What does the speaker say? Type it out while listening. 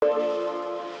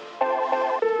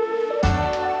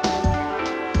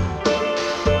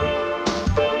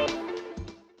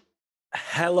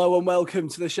Hello and welcome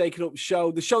to the Shaken Up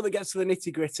Show, the show that gets to the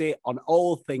nitty-gritty on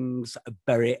all things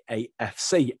Bury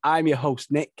AFC. I'm your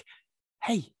host, Nick.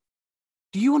 Hey,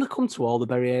 do you want to come to all the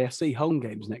Bury AFC home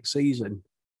games next season?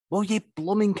 Well, you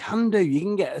blooming can do. You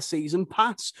can get a season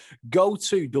pass. Go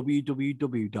to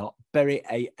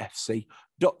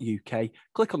www.buryafc.uk,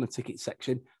 click on the ticket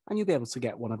section, and you'll be able to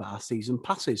get one of our season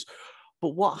passes. But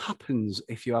what happens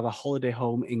if you have a holiday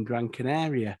home in Gran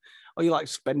Canaria, or you like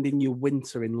spending your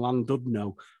winter in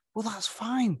Llandudno? Well, that's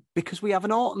fine, because we have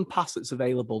an autumn pass that's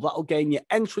available. That'll gain you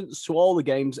entrance to all the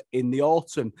games in the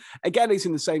autumn. Again, it's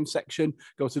in the same section.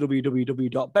 Go to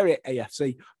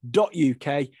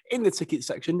www.buryafc.uk. In the ticket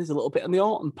section, there's a little bit on the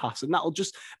autumn pass, and that'll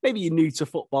just, maybe you're new to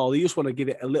football, you just want to give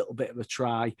it a little bit of a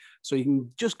try, so you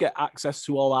can just get access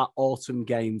to all our autumn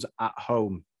games at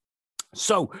home.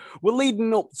 So we're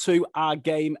leading up to our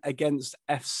game against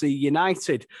FC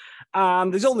United.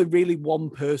 And there's only really one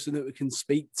person that we can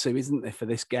speak to, isn't there, for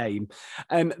this game?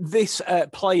 This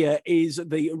player is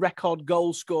the record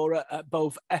goal scorer at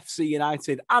both FC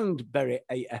United and Bury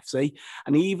AFC.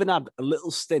 And he even had a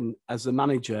little stint as the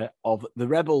manager of the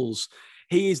Rebels.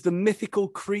 He is the mythical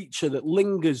creature that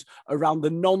lingers around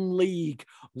the non-league,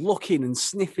 looking and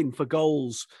sniffing for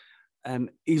goals.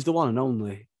 He's the one and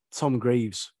only Tom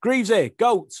Greaves. Greaves here,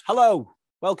 Goat. Hello,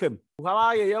 welcome. How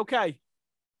are you? You okay?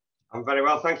 I'm very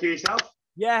well, thank you. Yourself?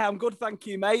 Yeah, I'm good, thank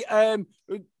you, mate.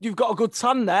 You've got a good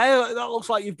tan there. That looks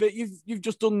like you've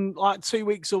just done like 2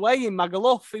 weeks away in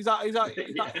Magaluf. Is that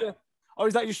Yeah. or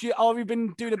is that just you? Or have you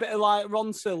been doing a bit of like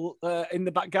Ronsill in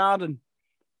the back garden?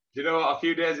 Do you know what? A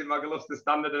few days in Magaluf's the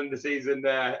standard end of season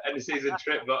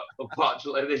trip, but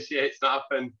unfortunately this year it's not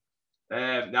happened.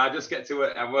 Now I just get to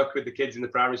work. I work with the kids in the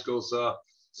primary school, so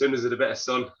as soon as there's a bit of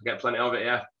sun, I get plenty of it.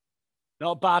 Yeah.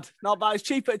 Not bad. It's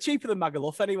cheaper than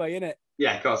Magaluf anyway, isn't it?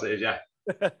 Yeah, of course it is.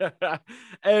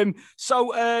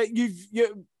 Yeah.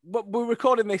 We're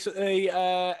recording this at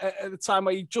the time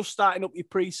where you're just starting up your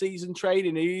pre-season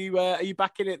training. Are you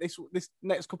back in it this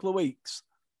next couple of weeks?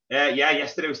 Yeah.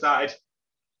 Yesterday we started.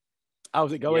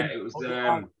 How's it going? Yeah, it was.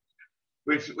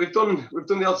 We've done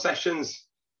the odd sessions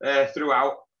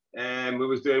throughout. We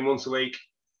was doing once a week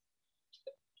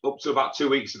up to about 2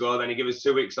 weeks ago. Then he gave us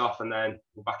 2 weeks off, and then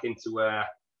we're back into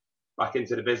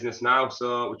the business now.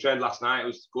 So we trained last night. It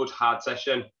was a good, hard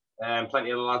session.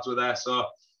 Plenty of the lads were there. So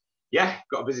yeah,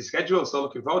 got a busy schedule. So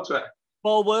looking forward to it.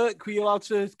 Ball work? Were you allowed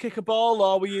to kick a ball,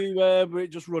 or were it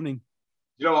just running?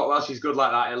 You know what? Well, she's good like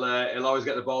that. He'll always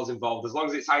get the balls involved. As long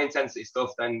as it's high intensity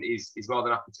stuff, then he's more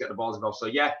than happy to get the balls involved. So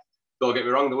yeah, don't get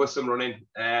me wrong, there was some running,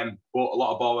 but a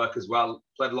lot of ball work as well.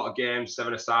 Played a lot of games,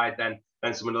 7-a-side, then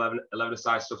some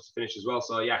 11-a-side stuff to finish as well.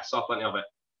 So yeah, saw plenty of it.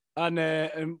 And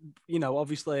you know,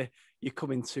 obviously you're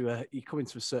coming to a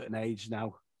certain age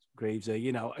now, Greaves.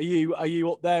 You know, are you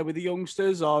up there with the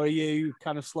youngsters, or are you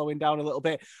kind of slowing down a little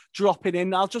bit, dropping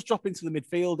in? I'll just drop into the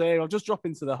midfield here. I'll just drop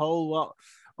into the hole.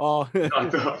 Or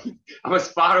I'm as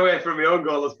far away from my own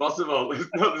goal as possible.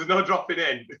 There's no dropping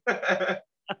in. I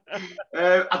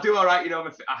do all right, you know.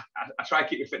 I try to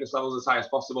keep my fitness levels as high as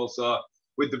possible. So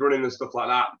with the running and stuff like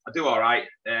that, I do all right.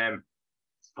 I'm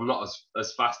not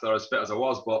as fast or as fit as I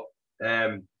was, but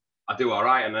I do all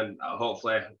right. And then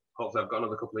hopefully I've got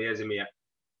another couple of years in me yet.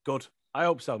 Good. I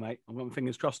hope so, mate. I'm got my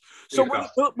fingers crossed. So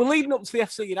we're leading up to the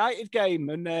FC United game,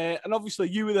 and obviously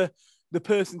you were the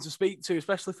person to speak to,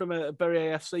 especially from a Bury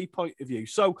AFC point of view.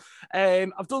 So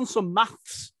I've done some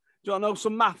maths. Do you want to know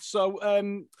some maths? So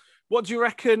what do you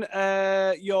reckon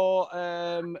your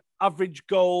average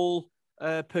goal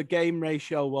per game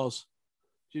ratio was?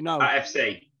 Do you know? At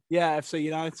FC? Yeah, FC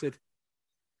United.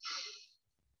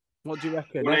 What do you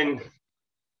reckon?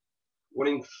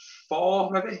 Winning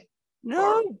 4, maybe?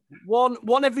 No,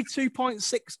 1 every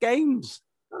 2.6 games.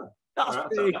 Oh, that's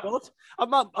pretty good. I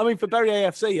mean, for Bury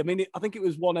AFC, I mean, I think it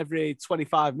was 1 every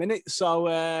 25 minutes. So,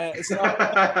 yeah,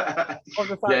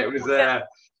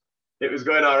 it was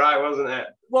going all right, wasn't it?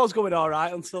 It was going all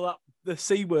right until the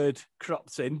C word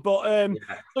cropped in. But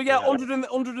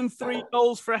 103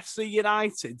 goals for FC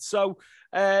United. So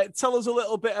tell us a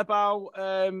little bit about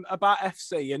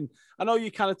FC. And I know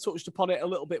you kind of touched upon it a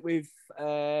little bit with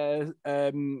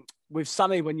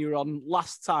Sani when you were on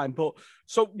last time. But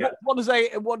so what does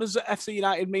FC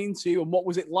United mean to you, and what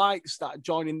was it like start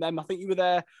joining them? I think you were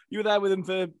there with them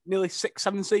for nearly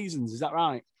 6-7 seasons. Is that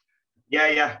right?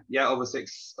 Yeah. Over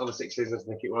six seasons, I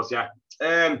think it was. Yeah.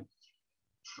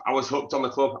 I was hooked on the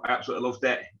club. I absolutely loved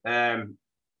it. I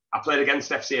played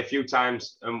against FC a few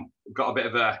times and got a bit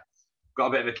of a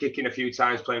kick in a few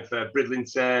times playing for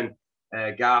Bridlington,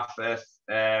 Garforth,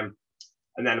 and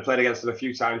then I played against them a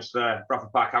few times for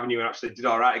Bradford Park Avenue and actually did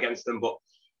all right against them. But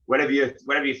whenever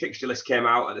your fixture list came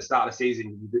out at the start of the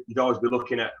season, you'd always be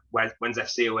looking at when's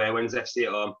FC away, when's FC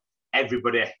at home.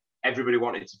 Everybody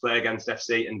wanted to play against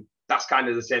FC, and that's kind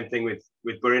of the same thing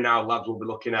with Bury now. Lads will be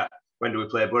looking at when do we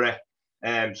play Bury.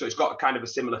 So it's got kind of a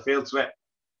similar feel to it.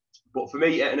 But for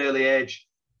me, at an early age,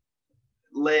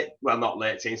 early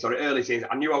teens,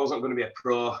 I knew I wasn't going to be a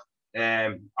pro.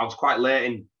 I was quite late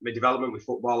in my development with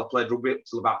football. I played rugby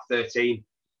till about 13,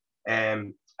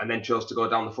 and then chose to go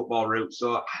down the football route.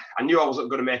 So I knew I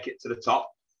wasn't going to make it to the top.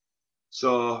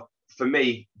 So for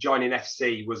me, joining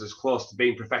FC was as close to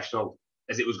being professional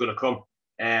as it was going to come.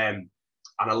 And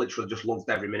I literally just loved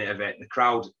every minute of it. The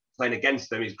crowd playing against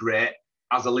them is great.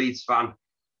 As a Leeds fan,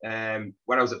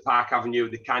 when I was at Park Avenue,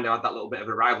 they kind of had that little bit of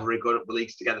a rivalry going up the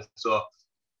leagues together. So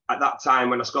at that time,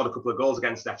 when I scored a couple of goals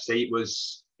against FC,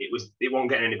 it wasn't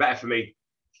getting any better for me,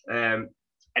 and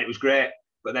it was great.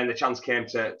 But then the chance came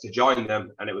to join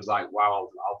them, and it was like, wow,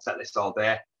 I'll take this all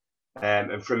day.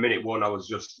 And from minute one, I was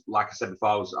just, like I said before,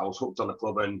 I was hooked on the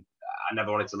club, and I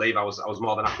never wanted to leave. I was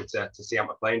more than happy to see out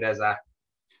my playing days there.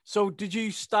 So did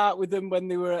you start with them when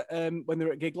they were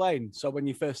at Gig Lane? So when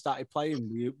you first started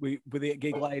playing, were they at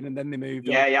Gig Lane and then they moved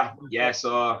on? Yeah.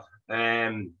 So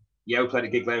we played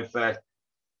at Gig Lane for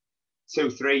 2,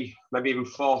 3, maybe even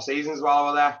 4 seasons while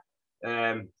I was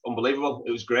there. Unbelievable.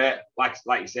 It was great. Like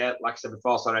I said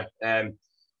before,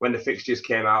 when the fixtures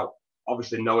came out,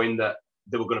 obviously knowing that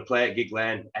they were going to play at Gig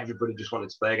Lane, everybody just wanted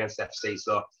to play against FC.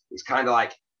 So it's kind of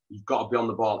like you've got to be on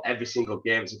the ball every single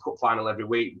game. It's a cup final every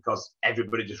week because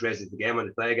everybody just raises the game when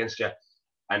they play against you.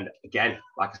 And again,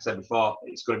 like I said before,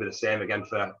 it's going to be the same again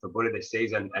for Bury this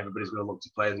season. Everybody's going to look to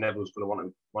players and everyone's going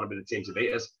to want to be the team to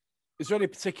beat us. Is there any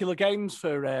particular games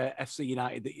for FC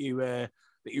United that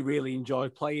you really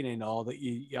enjoyed playing in, or that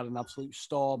you had an absolute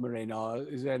stormer in, or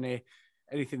is there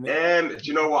anything that... Do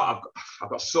you know what? I've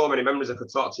got so many memories I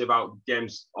could talk to you about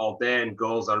games all day and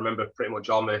goals. I remember pretty much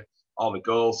all my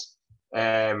goals.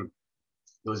 There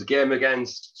was a game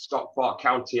against Stockport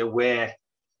County away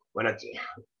when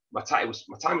my time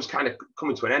was kind of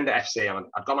coming to an end at FC.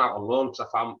 I'd gone out on loan because I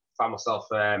found myself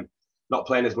not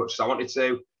playing as much as I wanted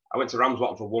to. I went to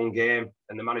Ramsbottom for 1 game,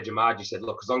 and the manager Margie said,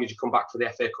 "Look, as long as you come back for the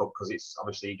FA Cup, because it's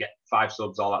obviously you get 5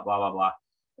 subs, all that, blah blah blah.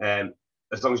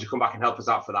 As long as you come back and help us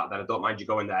out for that, then I don't mind you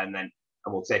going there, and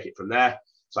we'll take it from there."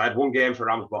 So I had 1 game for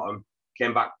Ramsbottom,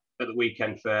 came back at the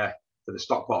weekend for the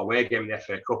Stockport away game in the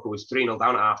FA Cup. It was 3-0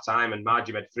 down at half time, and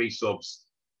Margie made 3 subs.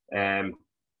 I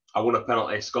won a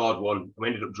penalty, scored 1, and we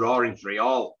ended up drawing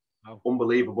 3-all. Wow.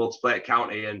 Unbelievable to play at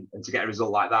County and to get a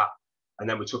result like that. And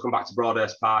then we took them back to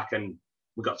Broadhurst Park, and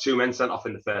we got 2 men sent off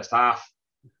in the first half.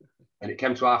 And it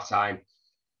came to half time,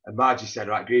 and Margie said,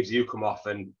 "Right, Greaves, you come off."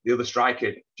 And the other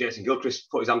striker, Jason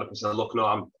Gilchrist, put his hand up and said, "Look, no,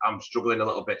 I'm struggling a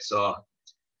little bit, so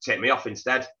take me off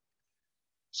instead."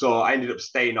 So I ended up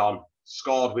staying on,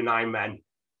 scored with 9 men,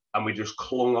 and we just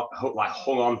hung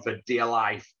on for dear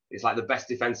life. It's like the best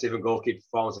defensive and goalkeeper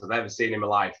performance I've ever seen in my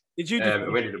life. Did you?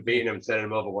 And we ended up beating them and turning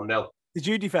them over 1-0. Did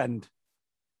you defend?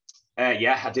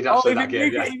 Yeah, I did actually that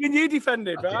game. Even you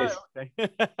defended, right? Okay.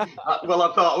 Well,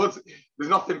 I thought there's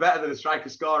nothing better than a striker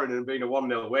scoring and being a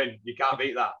 1-0 win. You can't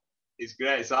beat that. It's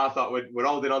great. So I thought we're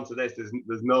holding on to this.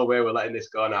 There's no way we're letting this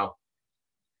go now.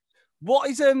 What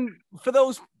is for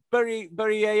those Bury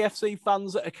AFC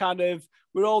fans that are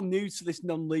we're all new to this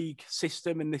non-league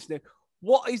system and this.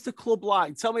 What is the club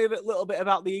like? Tell me a little bit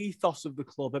about the ethos of the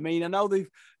club. I mean, I know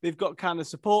they've got kind of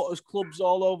supporters clubs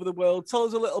all over the world. Tell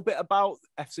us a little bit about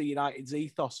FC United's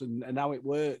ethos and how it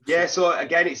works. Yeah, so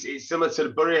again, it's similar to the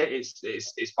Bury.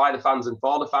 It's by the fans and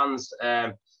for the fans.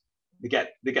 They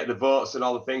get the votes and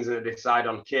all the things, and they decide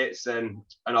on kits and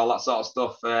all that sort of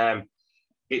stuff.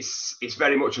 It's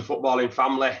very much a footballing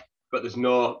family, but there's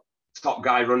no top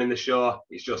guy running the show.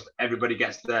 It's just everybody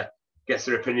gets their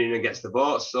opinion and gets the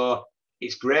votes. So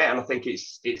it's great, and I think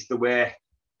it's the way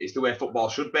football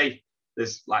should be.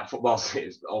 There's like football's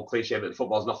it's all cliche, but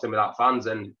football's nothing without fans,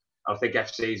 and I think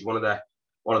FC is one of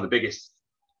the biggest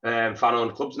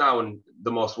fan-owned clubs now and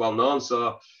the most well-known.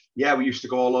 So yeah, we used to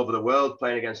go all over the world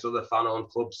playing against other fan-owned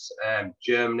clubs.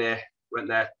 Germany, went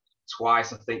there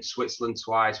twice, I think. Switzerland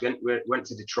twice. We went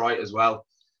to Detroit as well.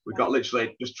 We got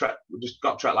literally just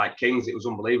got treated like kings. It was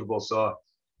unbelievable. So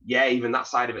yeah, even that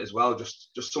side of it as well. Just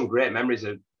some great memories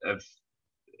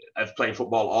of playing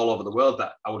football all over the world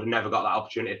that I would have never got that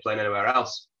opportunity of playing anywhere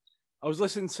else. I was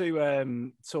listening to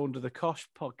Under the Cosh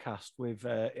podcast with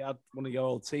it had one of your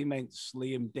old teammates,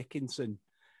 Liam Dickinson.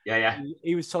 Yeah.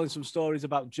 He was telling some stories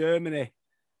about Germany.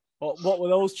 What were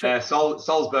those trips?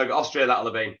 Salzburg, Austria, that'll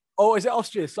have been. Oh, is it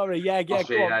Austria? Sorry, yeah.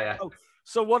 Austria, yeah.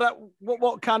 So what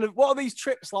are these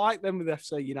trips like then with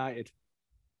FC United?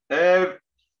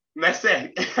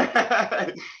 Messy.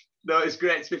 No, it's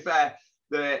great. To be fair,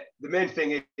 the main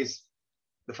thing is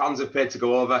the fans have paid to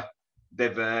go over.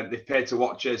 They've paid to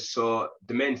watch us. So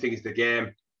the main thing is the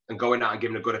game and going out and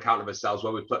giving a good account of ourselves.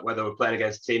 Whether we're playing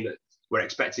against a team that we're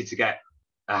expected to get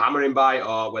a hammering by,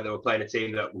 or whether we're playing a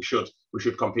team that we should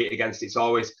compete against. It's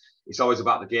always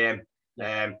about the game.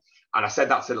 And I said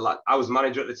that to the lad. I was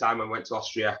manager at the time when we went to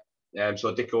Austria.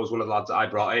 So Dicko was one of the lads that I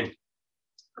brought in.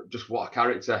 Just what a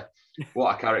character.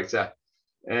 What a character.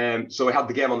 So we had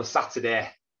the game on the Saturday.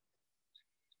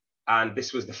 And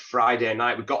this was the Friday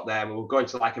night. We got there and we were going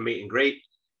to like a meet and greet.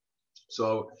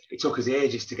 So it took us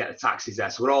ages to get the taxis there.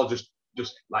 So we're all just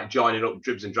like joining up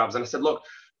dribs and drabs. And I said, look,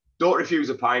 don't refuse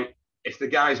a pint. If the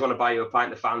guys want to buy you a pint,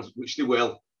 the fans, which they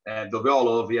will, they'll be all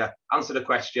over you. Answer the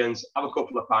questions, have a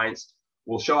couple of pints.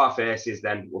 We'll show our faces,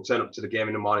 then we'll turn up to the game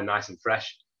in the morning nice and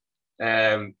fresh.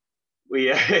 So we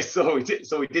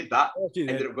did that.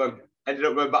 Ended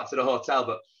up going back to the hotel,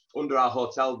 but under our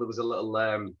hotel there was a little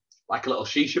like a little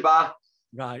shisha bar.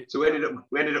 Right. So we ended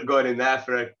up going in there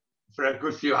for a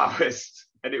good few hours,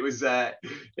 and it was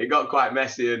it got quite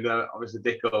messy. And obviously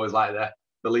Dicko was like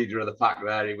the leader of the pack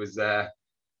there. He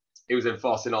was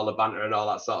enforcing all the banter and all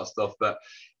that sort of stuff. But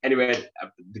anyway,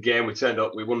 the game, we turned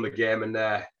up, we won the game, and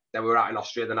then we were out in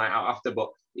Austria the night out after. But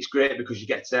it's great because you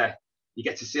get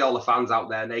to see all the fans out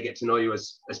there, and they get to know you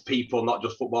as people, not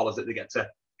just footballers that they get to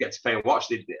pay and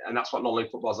watch. And that's what non-league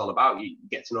football is all about. You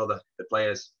get to know the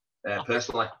players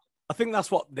personally. I think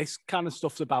that's what this kind of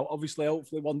stuff's about. Obviously,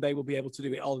 hopefully one day we'll be able to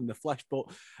do it all in the flesh. But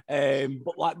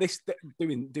like this,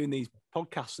 doing these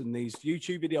podcasts and these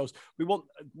YouTube videos,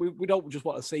 we don't just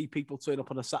want to see people turn up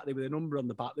on a Saturday with a number on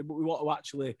the back, but we want to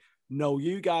actually know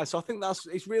you guys. So I think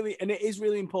it is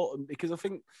really important, because I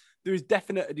think there is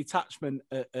definite a detachment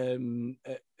at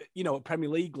Premier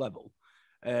League level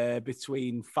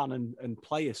between fan and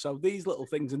player. So these little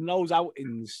things and those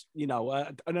outings, and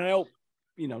I hope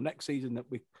next season that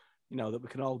we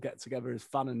can all get together as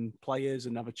fan and players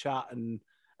and have a chat and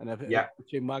have a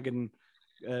chin wag and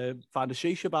find a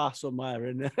shisha bar somewhere.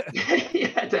 And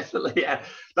yeah, definitely. Yeah,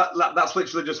 that's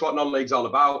literally just what non-league's all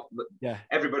about. Yeah,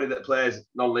 everybody that plays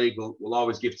non-league will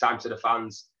always give time to the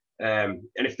fans, and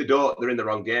if they don't, they're in the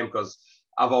wrong game. Because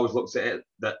I've always looked at it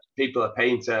that people are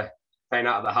paying out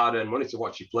of their hard-earned money to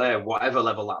watch you play, whatever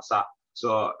level that's at.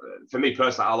 So for me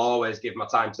personally, I'll always give my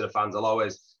time to the fans. I'll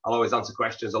always answer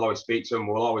questions. I'll always speak to them.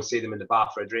 We'll always see them in the bar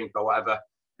for a drink or whatever.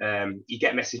 You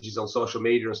get messages on social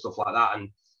media and stuff like that, and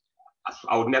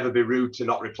I would never be rude to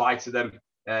not reply to them.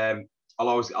 I'll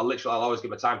always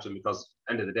give my time to them, because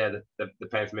end of the day, they're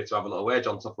paying for me to have a little wage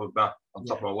on top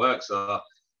of my work. So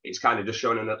it's kind of just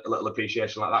showing them a little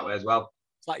appreciation like that way as well.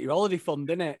 It's like your holiday fund,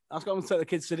 isn't it? I was going to take the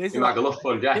kids to Disney. Magaluf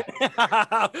fund, yeah.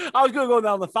 I was going to go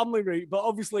down the family route, but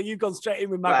obviously you've gone straight in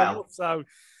with Magaluf. So,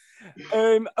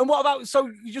 and what about?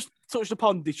 So you just touched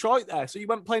upon Detroit there. So you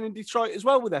went playing in Detroit as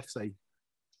well with FC.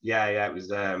 Yeah.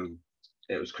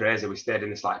 It was crazy. We stayed in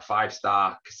this like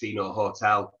 5-star casino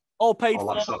hotel. All paid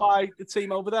for by the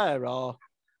team over there, or?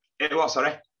 It was,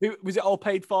 sorry. Was it all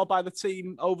paid for by the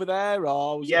team over there,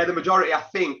 or? The majority. I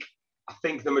think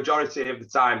the majority of the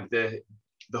time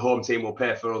the home team will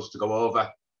pay for us to go over.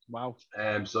 Wow.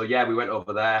 So yeah, we went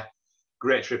over there.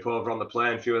 Great trip over on the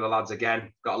plane. A few of the lads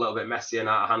again got a little bit messy and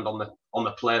out of hand on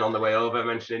the plane on the way over,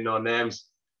 mentioning no names.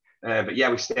 But yeah,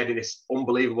 we stayed in this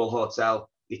unbelievable hotel.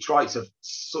 Detroit's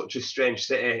such a strange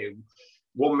city.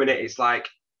 1 minute it's like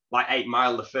 8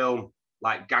 Mile the film,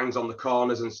 like gangs on the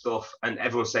corners and stuff, and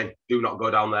everyone's saying, "Do not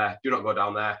go down there. Do not go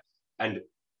down there." And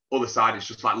other side, it's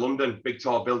just like London, big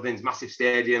tall buildings, massive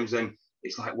stadiums, and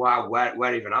it's like, wow,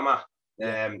 where even am I?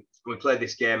 We played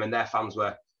this game, and their fans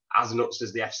were as nuts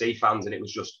as the FC fans, and it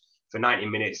was just for 90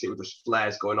 minutes. It was just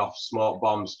flares going off, smoke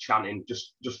bombs, chanting,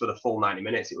 just for the full 90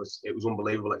 minutes. It was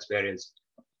unbelievable experience.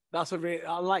 That's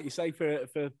like you say,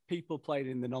 for people playing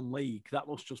in the non-league, that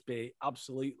must just be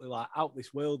absolutely like out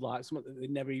this world, like something that they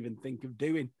never even think of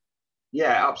doing.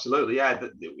 Yeah, absolutely. Yeah,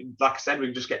 like I said,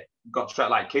 we just got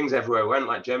treated like kings everywhere we went.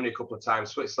 Like Germany a couple of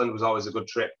times, Switzerland was always a good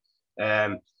trip.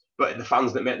 But the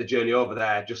fans that make the journey over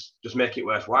there just make it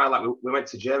worthwhile. Like we went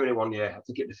to Germany one year. I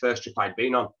think it was the first trip I'd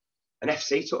been on, and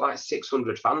FC took like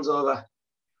 600 fans over.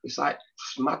 It's like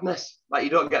madness. Like you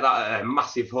don't get that at a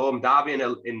massive home derby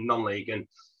in non-league, and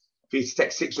for you to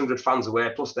take 600 fans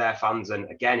away plus their fans, and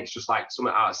again, it's just like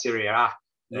something out of Syria.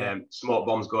 Smoke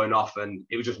bombs going off, and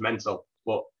it was just mental.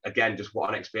 But again, just what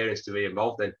an experience to be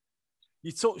involved in.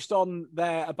 You touched on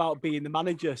there about being the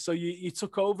manager. So you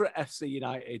took over at FC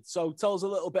United. So tell us a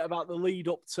little bit about the lead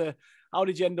up to how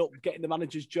did you end up getting the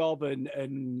manager's job,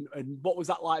 and what was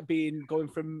that like going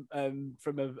from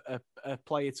a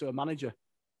player to a manager?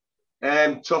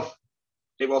 Tough.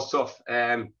 It was tough.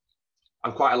 I'm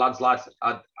quite a lad's lad.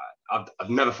 I've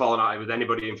never fallen out with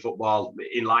anybody in football,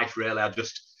 in life, really.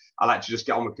 I like to just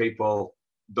get on with people,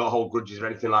 don't hold grudges or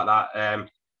anything like that. And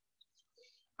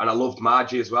I loved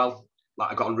Margie as well.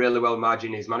 Like, I got on really well with Margie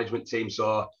in his management team.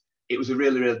 So it was a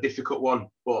really, really difficult one.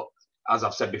 But as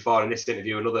I've said before in this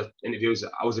interview and other interviews,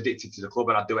 I was addicted to the club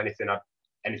and I'd do anything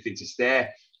to stay.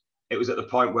 It was at the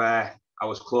point where I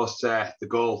was close to the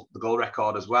goal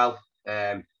record as well.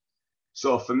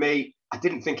 So for me, I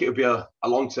didn't think it would be a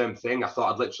long-term thing. I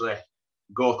thought I'd literally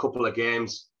go a couple of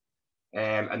games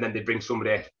and then they'd bring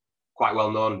somebody quite well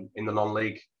known in the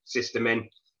non-league system in.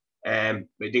 But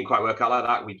it didn't quite work out like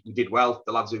that. We did well.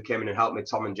 The lads who came in and helped me,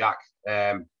 Tom and Jack,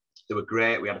 they were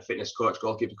great. We had a fitness coach,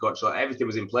 goalkeeper coach, so everything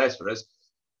was in place for us,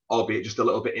 albeit just a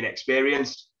little bit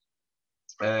inexperienced.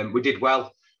 We did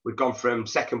well. We'd gone from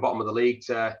second bottom of the league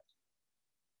to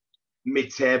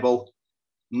mid-table,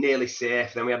 nearly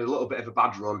safe. Then we had a little bit of a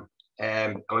bad run,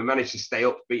 and we managed to stay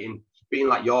up, beating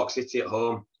like York City at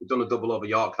home. We'd done a double over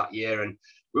York that year, and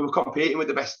we were competing with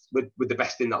the best with the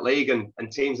best in that league and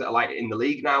teams that are like in the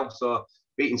league now. So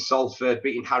beating Salford,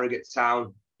 beating Harrogate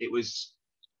Town, it was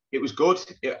good.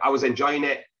 I was enjoying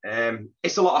it.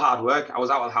 It's a lot of hard work. I was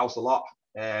out of the house a lot.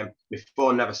 My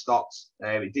phone never stopped.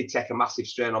 It did take a massive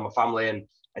strain on my family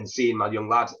and seeing my young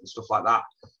lad and stuff like that.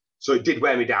 So it did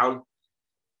wear me down.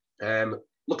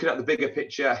 Looking at the bigger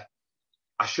picture,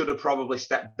 I should have probably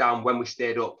stepped down when we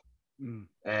stayed up,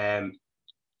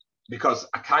 because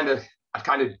I kind of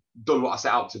done what I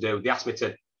set out to do. They asked me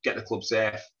to get the club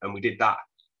safe, and we did that.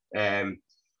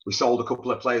 We sold a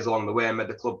couple of players along the way and made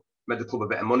the club a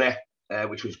bit of money,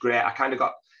 which was great.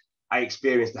 I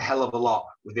experienced a hell of a lot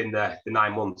within the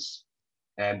 9 months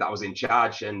that I was in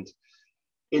charge, and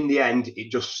in the end,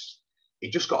 it just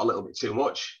got a little bit too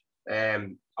much.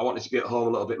 I wanted to be at home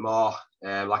a little bit more.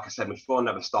 Like I said, my phone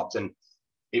never stopped, and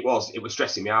it was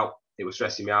stressing me out. It was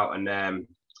stressing me out, and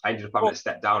I ended up having to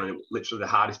step down, and it was literally the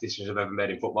hardest decision I've ever made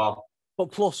in football.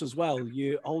 But plus, as well,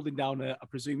 you're holding down I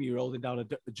presume you're holding down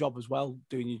a job as well,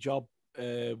 doing your job.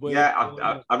 I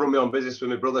run my own business with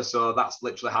my brother, so that's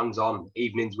literally hands-on,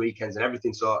 evenings, weekends, and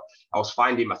everything. So I was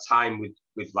finding my time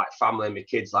with like family and my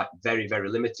kids like very, very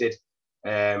limited,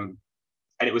 and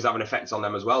it was having an effect on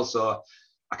them as well. So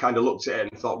I kind of looked at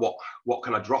it and thought, what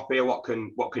can I drop here? What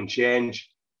can change?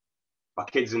 My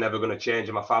kids are never going to change,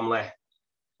 and my family,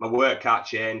 my work can't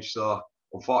change. So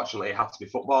unfortunately, it had to be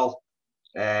football.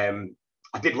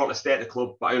 I did want to stay at the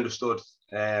club, but I understood.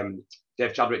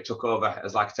 Dave Chadwick took over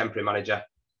as like a temporary manager.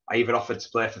 I even offered to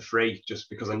play for free just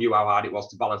because I knew how hard it was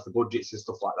to balance the budgets and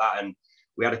stuff like that. And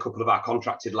we had a couple of our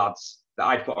contracted lads that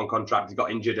I'd put on contract who got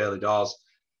injured early doors.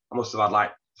 I must have had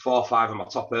like 4 or 5 of my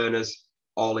top earners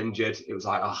all injured. It was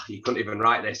like, oh, you couldn't even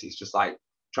write this. It's just like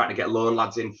trying to get loan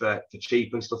lads in for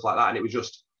cheap and stuff like that. And it was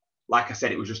just, like I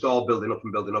said, it was just all building up.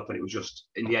 And it was just,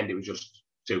 in the end, it was just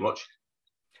too much.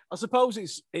 I suppose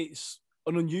it's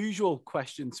an unusual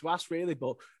question to ask, really,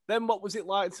 but then what was it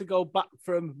like to go back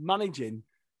from managing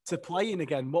to playing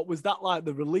again? What was that like,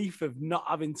 the relief of not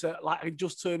having to like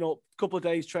just turn up a couple of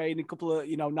days training, a couple of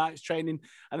nights training,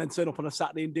 and then turn up on a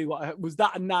Saturday and do what? Was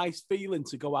that a nice feeling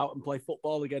to go out and play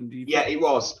football again? Yeah, it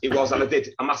was, and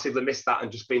I massively missed that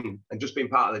and just being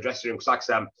part of the dressing room, because like I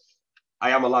said, I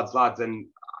am a lad's lad and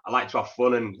I like to have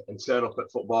fun and turn up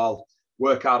at football,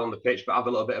 work hard on the pitch, but have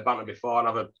a little bit of banter before and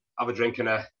have a drink and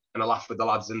a laugh with the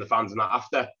lads and the fans and that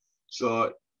after.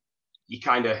 So you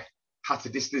kind of had to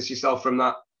distance yourself from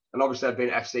that. And obviously I've been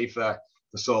at FC for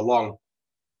so long.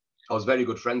 I was very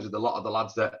good friends with a lot of the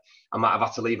lads that I might have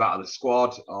had to leave out of the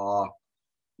squad, or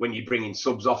when you bring in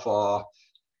subs off, or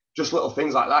just little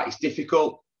things like that. It's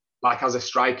difficult. Like as a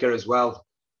striker as well,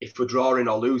 if we're drawing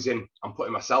or losing, I'm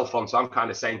putting myself on. So I'm kind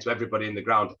of saying to everybody in the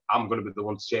ground, I'm going to be the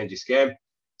one to change this game.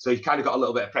 So you kind of got a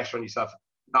little bit of pressure on yourself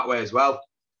that way as well.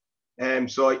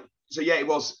 So yeah, it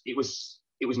was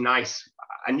nice.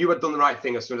 I knew I'd done the right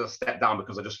thing as soon as I stepped down,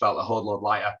 because I just felt a whole load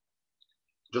lighter,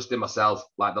 just in myself.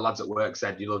 Like the lads at work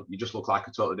said, you just look like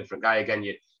a totally different guy again.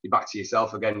 You're back to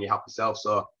yourself again. You're happy self.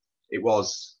 So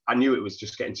I knew it was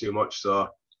just getting too much. So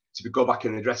to go back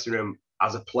in the dressing room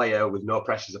as a player with no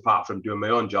pressures apart from doing my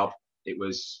own job, it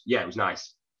was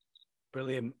nice.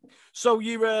 Brilliant. So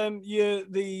you're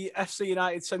the FC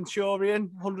United Centurion,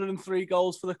 103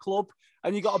 goals for the club,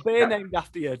 and you got a beer named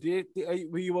after you.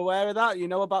 Were you aware of that? You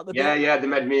know about the beer? Yeah. They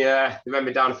made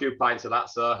me down a few pints of that.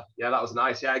 So yeah, that was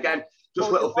nice. Yeah, again, just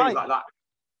little things like that.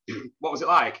 What was it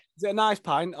like? Is it a nice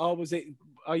pint, or was it?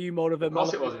 Are you more of a? Of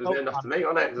course it was. It was named after me,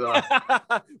 wasn't it?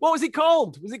 So. What was it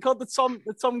called? Was it called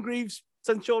the Tom Greaves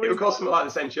Centurion? It was called something like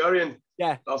the Centurion.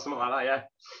 Yeah, or something like that. Yeah.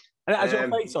 And it has your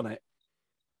face on it.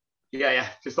 Yeah,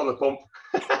 just on the pump.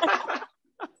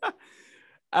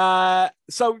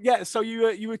 So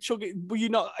you were chugging. Were you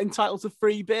not entitled to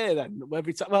free beer then?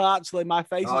 Every time? Well, actually, my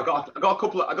face. I got a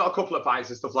couple of pints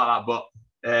and stuff like that, but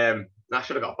I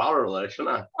should have got a barrel there,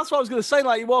 shouldn't I? That's what I was going to say.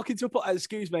 Like you walk into a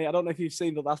excuse me, I don't know if you've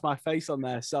seen, but that's my face on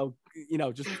there. So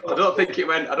just. I don't think it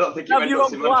went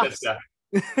nuts in Manchester.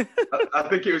 I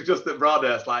think it was just at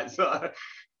Broadhurst, like so.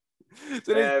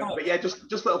 But yeah, just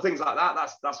little things like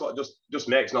that. That's what just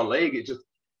makes non-league. It just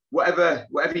whatever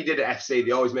you did at FC,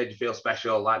 they always made you feel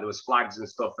special. Like there was flags and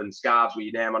stuff and scarves with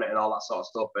your name on it and all that sort of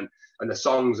stuff. And the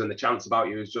songs and the chants about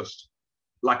you was just,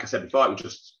 like I said before, it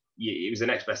was the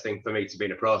next best thing for me to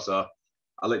being a pro. So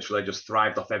I literally just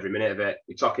thrived off every minute of it.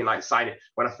 You're talking like signing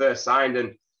when I first signed,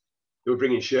 and they were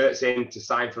bringing shirts in to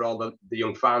sign for all the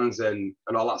young fans and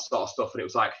all that sort of stuff. And it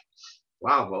was like,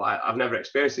 wow, well, I've never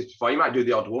experienced this before. You might do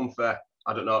the odd one for,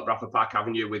 I don't know, Rafa Park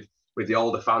Avenue with the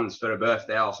older fans for a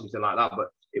birthday or something like that. But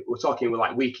we're talking with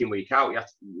like week in, week out.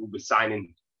 We'll be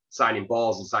signing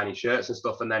balls and signing shirts and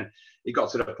stuff. And then it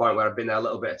got to the point where I've been there a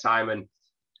little bit of time and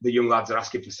the young lads are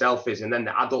asking for selfies. And then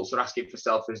the adults are asking for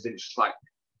selfies. And it's just like,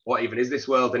 what even is this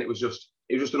world? And it was just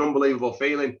an unbelievable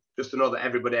feeling just to know that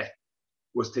everybody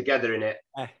was together in it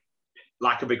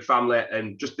like a big family.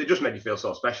 And they just made you feel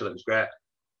so special. It was great.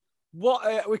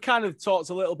 What we kind of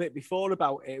talked a little bit before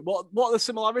about it. What are the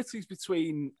similarities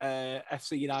between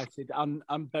FC United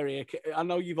and Bury? I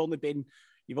know you've only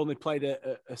played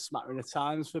a smattering of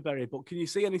times for Bury, but can you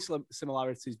see any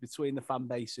similarities between the fan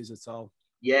bases at all?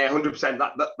 Yeah, 100%.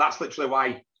 That's literally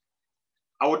why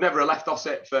I would never have left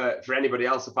Ossett for anybody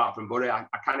else apart from Bury. I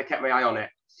kind of kept my eye on it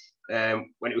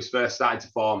when it was first starting to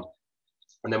form,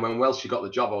 and then when Welsh got the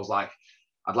job, I was like,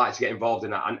 I'd like to get involved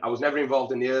in that. And I was never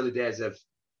involved in the early days of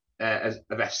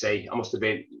FC. I must have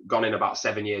gone in about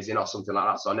 7 years in or something like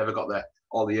that. So I never got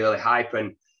all the early hype,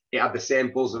 and it had the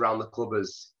same buzz around the club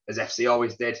as FC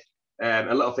always did. And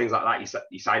little things like that,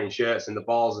 you signing shirts and the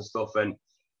balls and stuff. And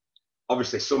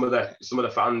obviously some of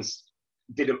the fans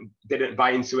didn't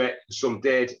buy into it. Some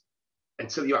did.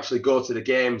 Until you actually go to the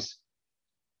games,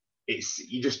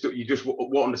 you just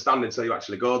won't understand until you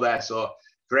actually go there. So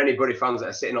for any Bury fans that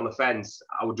are sitting on the fence,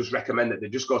 I would just recommend that they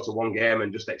just go to one game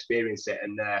and just experience it,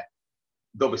 and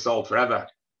they'll be sold forever.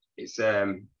 It's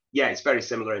it's very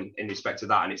similar in respect to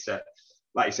that, and it's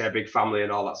like you say, a big family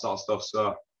and all that sort of stuff.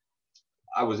 So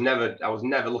I was never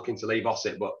looking to leave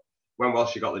Ossett, but when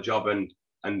Welsh got the job and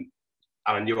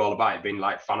I knew all about it being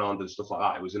like fan owned and stuff like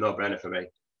that, it was a no-brainer for me.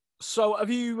 So have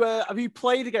you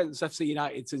played against FC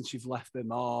United since you've left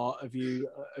them, or have you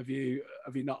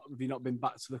not been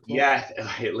back to the club? Yeah,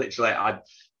 literally, I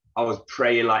was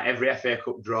praying like every FA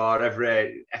Cup draw,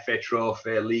 every FA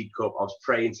Trophy, League Cup. I was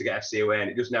praying to get FC away, and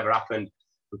it just never happened.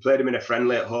 We played them in a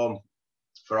friendly at home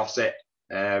for Ossett.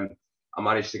 I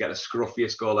managed to get the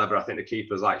scruffiest goal ever. I think the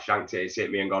keeper's like shanked it, it's hit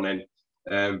me and gone in.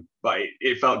 But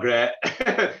it felt great.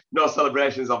 No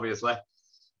celebrations, obviously.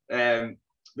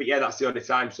 But yeah, that's the only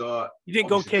time. So you didn't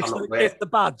go kiss the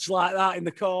badge like that in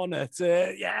the corner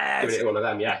to yes. Giving it one of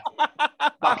them, yeah.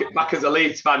 back as a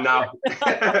Leeds fan now.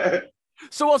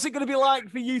 So what's it going to be like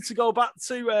for you to go back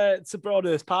to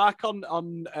Broadhurst Park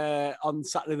on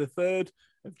Saturday the 3rd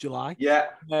of July? Yeah,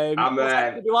 what's it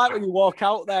going to be like when you walk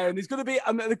out there? And there's going to be.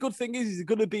 I mean, the good thing is there's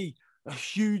going to be a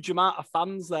huge amount of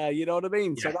fans there. You know what I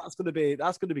mean? Yeah. So that's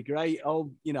going to be great. All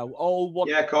one.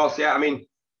 Yeah, of course. Yeah, I mean,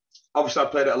 obviously I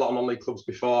played at a lot of non-league clubs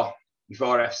before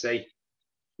FC,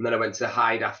 and then I went to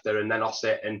Hyde after, and then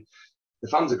Ossett. And the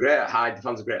fans are great at Hyde. The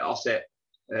fans are great at Ossett.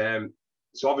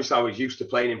 So obviously I was used to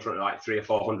playing in front of like 300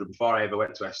 or 400 before I ever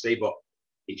went to FC, but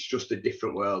it's just a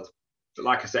different world. But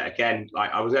like I said, again,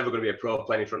 like I was never going to be a pro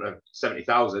playing in front of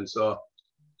 70,000. So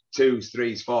 2s,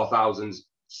 3s, 4,000s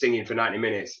singing for 90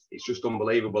 minutes, it's just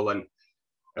unbelievable. And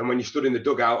when you stood in the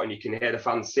dugout and you can hear the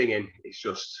fans singing, it's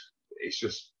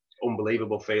just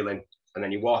unbelievable feeling. And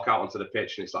then you walk out onto the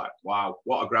pitch and it's like, wow,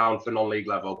 what a ground for non-league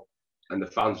level. And the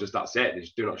fans that's it. They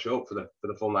just do not show up for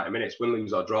the full 90 minutes. Win,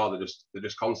 lose or draw, they're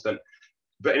just constant.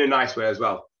 But in a nice way as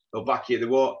well. They'll back you.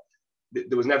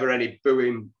 There was never any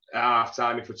booing at half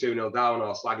time if we're 2-0 down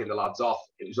or slagging the lads off.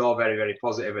 It was all very, very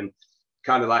positive and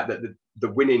kind of like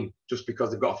the winning just because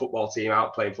they've got a football team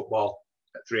out playing football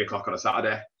at 3 o'clock on a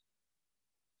Saturday.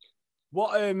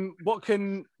 What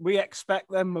can we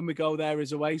expect then when we go there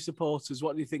as away supporters?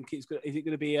 What do you think is it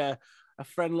going to be a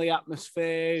friendly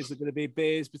atmosphere? Is there going to be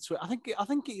beers between? I don't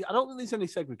think there's any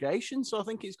segregation, so I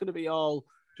think it's going to be all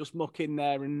just muck in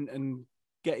there and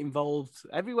get involved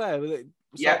everywhere with it.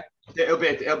 So, yeah, it'll be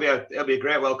a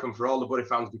great welcome for all the Bury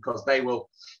fans because they will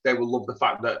love the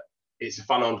fact that it's a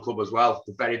fan-owned club as well.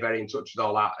 They're very, very in touch with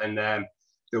all that, and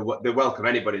they welcome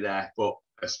anybody there. But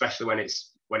especially when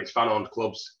it's fan-owned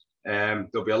clubs.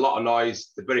 There'll be a lot of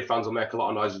noise. The Bury fans will make a lot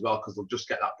of noise as well because they'll just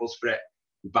get that buzz for it.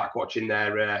 Back watching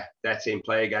their team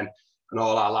play again, and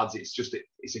all our lads.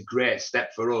 It's a great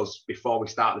step for us before we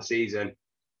start the season,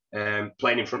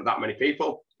 playing in front of that many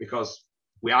people, because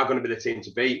we are going to be the team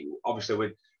to beat. Obviously,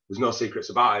 there's no secrets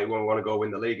about it. When we want to go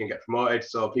win the league and get promoted,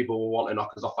 so people will want to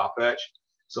knock us off our perch.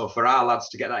 So for our lads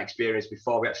to get that experience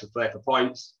before we actually play for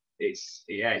points, it's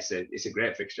a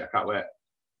great fixture. I can't wait.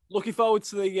 Looking forward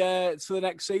to the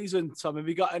next season, Tom. Have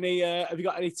you got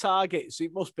any targets?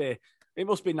 It must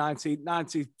be 90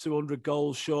 to 100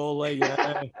 goals, surely.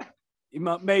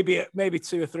 Maybe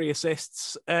 2 or 3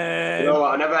 assists. You know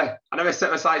what? I never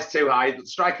set my sights too high.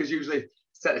 Strikers usually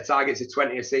set the targets at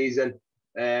 20 a season.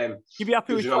 You'd be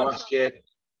happy with 20? Last year.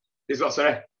 Is what,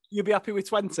 sorry? You'd be happy with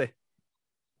 20?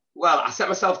 Well, I set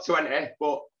myself 20,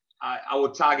 but I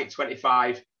would target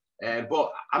 25.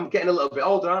 But I'm getting a little bit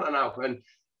older, aren't I now? And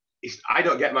I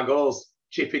don't get my goals.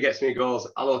 Chippy gets me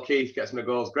goals. Al O'Keefe gets me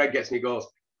goals. Greg gets me goals.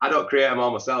 I don't create them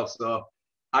all myself, so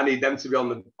I need them to be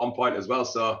on point as well.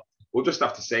 So we'll just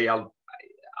have to see. I'll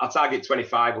target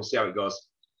 25. We'll see how it goes.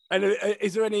 And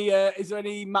is there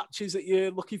any matches that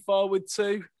you're looking forward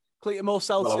to? Clayton Moore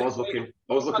Celtic. Well,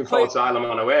 I was looking forward to Ireland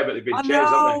on away, but they've been changed,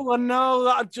 haven't they? I know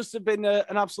that'd just have been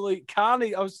an absolute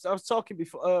carnage. I was talking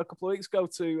before a couple of weeks ago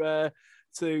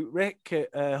to Rick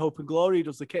at Hope and Glory, who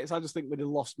does the kits. I just think we'd have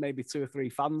lost maybe 2 or 3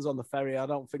 fans on the ferry. I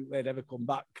don't think they'd ever come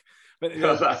back. But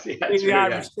the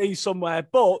Irish Sea somewhere.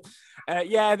 But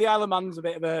the Isle of Man's a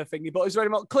bit of a thingy. But is there any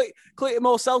more Clayton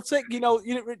Moore Celtic? Do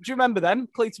you remember them?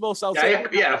 Clayton Moore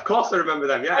Celtic. Yeah, of course I remember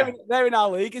them. Yeah, they're in our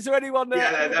league. Is there anyone?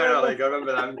 They're in our league. I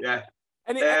remember them. Yeah.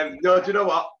 No, do you know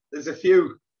what? There's a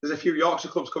few Yorkshire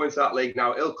clubs coming to that league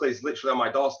now. Ilkley's literally on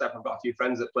my doorstep. I've got a few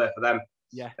friends that play for them.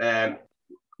 Yeah.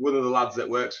 One of the lads that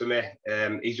works for me,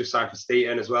 he's just signed for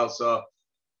Steeton as well. So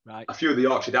right. A few of the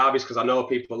Yorkshire derbies, because I know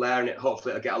people there, and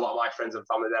hopefully I'll get a lot of my friends and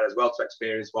family there as well to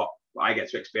experience what I get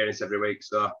to experience every week.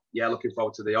 So yeah, looking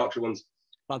forward to the Yorkshire ones.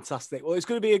 Fantastic. Well, it's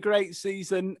going to be a great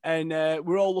season, and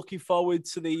we're all looking forward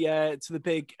to the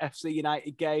big FC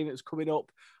United game that's coming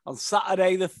up on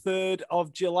Saturday, the 3rd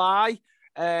of July.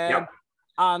 Yep.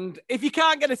 And if you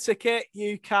can't get a ticket,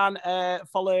 you can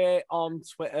follow it on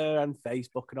Twitter and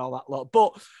Facebook and all that lot.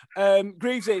 But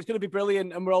Greaves, it's going to be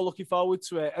brilliant, and we're all looking forward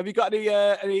to it. Have you got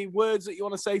any words that you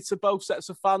want to say to both sets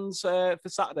of fans for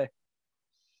Saturday?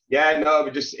 Yeah, no,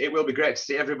 it will be great to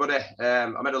see everybody. I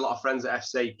met a lot of friends at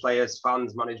FC, players,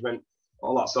 fans, management,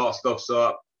 all that sort of stuff.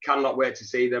 So cannot wait to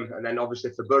see them. And then obviously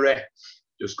for Bury,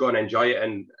 just go and enjoy it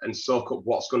and soak up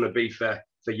what's going to be for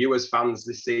you as fans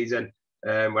this season.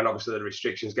 When obviously the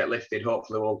restrictions get lifted,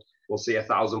 hopefully we'll see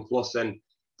 1,000 plus, and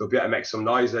they'll be able to make some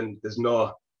noise. And there's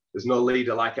no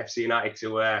leader like FC United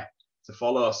to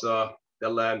follow, so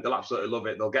they'll absolutely love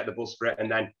it. They'll get the buzz for it, and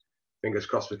then fingers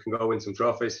crossed we can go win some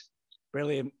trophies.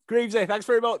 Brilliant, Greaves. Thanks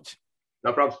very much.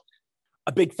 No problem.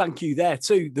 A big thank you there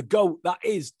to the GOAT, that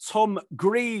is Tom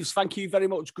Greaves. Thank you very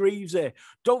much, Greaves.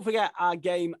 Don't forget, our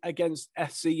game against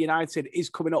FC United is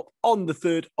coming up on the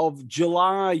 3rd of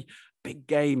July. Big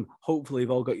game. Hopefully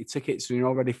you've all got your tickets and you're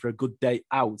all ready for a good day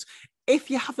out. If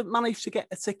you haven't managed to get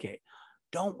a ticket,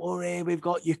 don't worry, we've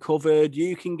got you covered.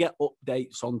 You can get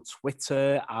updates on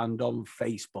Twitter and on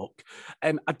Facebook.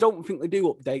 I don't think they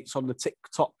do updates on the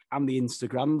TikTok and the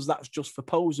Instagrams. That's just for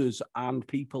posers and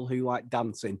people who like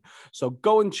dancing. So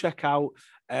go and check out.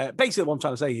 Basically, what I'm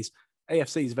trying to say is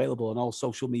AFC is available on all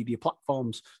social media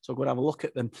platforms. So go and have a look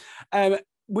at them.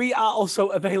 We are also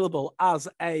available as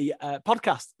a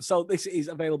podcast. So this is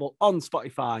available on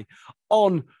Spotify,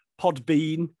 on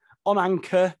Podbean, on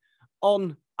Anchor,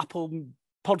 on Apple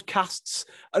Podcasts,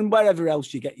 and wherever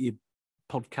else you get your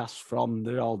podcasts from.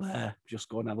 They're all there. Just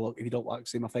go and have a look if you don't like to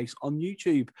see my face on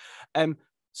YouTube.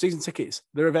 Season tickets,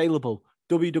 they're available.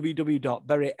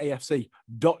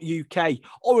 www.buryafc.uk,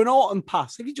 or an autumn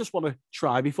pass if you just want to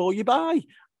try before you buy.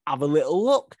 Have a little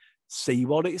look, see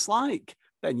what it's like.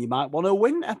 Then you might want a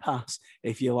winter pass.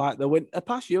 If you like the winter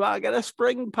pass, you might get a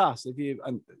spring pass. You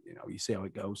see how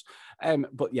it goes.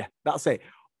 But yeah, that's it.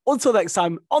 Until next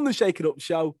time on the Shake It Up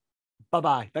Show.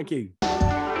 Bye-bye. Thank you.